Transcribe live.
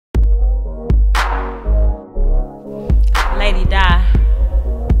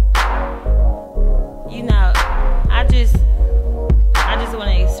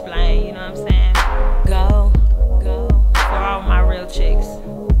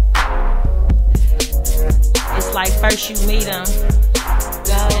like first you meet them,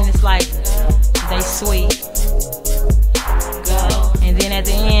 and it's like they sweet, and then at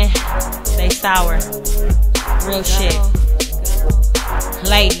the end they sour. Real shit.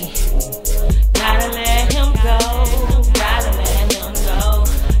 Lady, gotta let him go. Gotta let him go.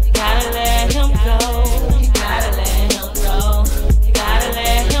 Gotta let him go. Gotta let him go. Gotta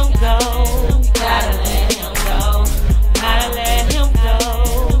let him go. Gotta let him go. Gotta let him go.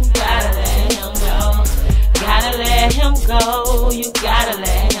 Gotta let him go. Gotta let him go. You gotta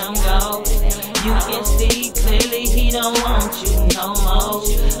let him go. You can see clearly he don't want you no more.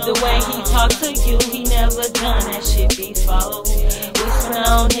 The way he talk to you, he never done that shit before. Whispering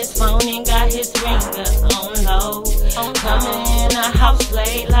on his phone and got his ringer on low. Coming in the house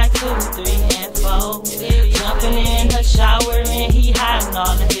late like 2, 3, and 4. Jumping in the shower and he hiding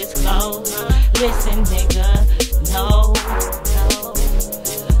all of his clothes. Listen, nigga, no.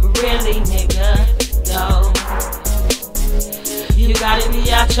 Really, nigga, no. You gotta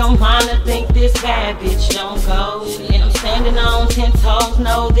be out your mind to think this bad bitch don't go. And I'm standing on 10 toes,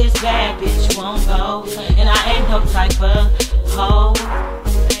 no, this bad bitch won't go. And I ain't no type of hoe,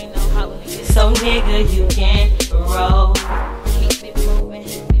 so nigga, you can't roll.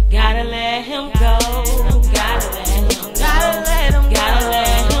 Gotta let him go. Gotta let him go. Gotta let him go. Gotta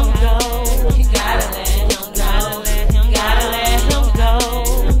let him go. Gotta let him go. Gotta let him go.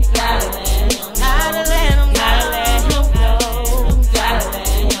 Gotta let him go. Gotta let him go. Gotta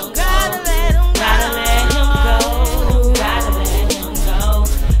let him go. Gotta let him go. Gotta let him go.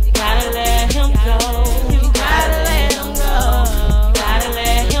 Gotta let him go. Gotta let him go. Gotta let him go. Gotta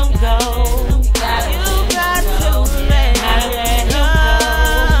let him go. Gotta let him go. Gotta let him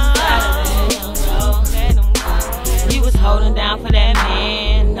go. You was holding down for that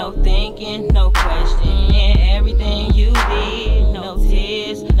man, no thinking, no question. And everything you did, no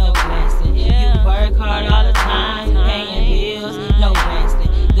tears, no blessing. You work hard all the time, paying bills, no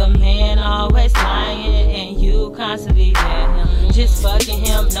resting. The man always lying, and you constantly let him. Just fucking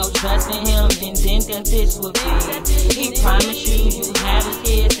him, no trusting him, and then think this would be. He promised you have his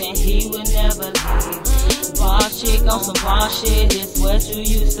kids, and he would never leave. Boss chick on some bullshit, it's what you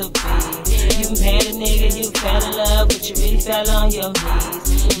used to be. You met a nigga, you fell in love, but you really fell on your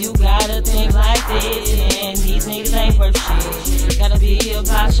knees. You gotta think like this, man, these niggas ain't worth shit. Gotta be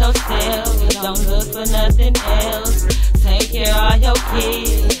about yourself, don't look for nothing else. Take care of your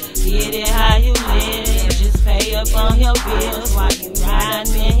kids, get it how you live. Just pay up on your bills while you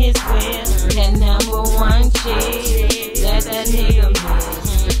riding in his wheel. That #1 chick, let that nigga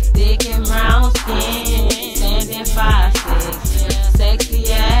miss. Thick and brown skin, standing 5'6",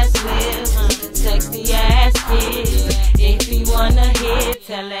 sexy ass lips, sexy ass kids. If he wanna hit,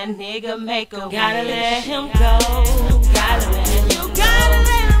 tell that nigga make a wish. Gotta let him go. Gotta let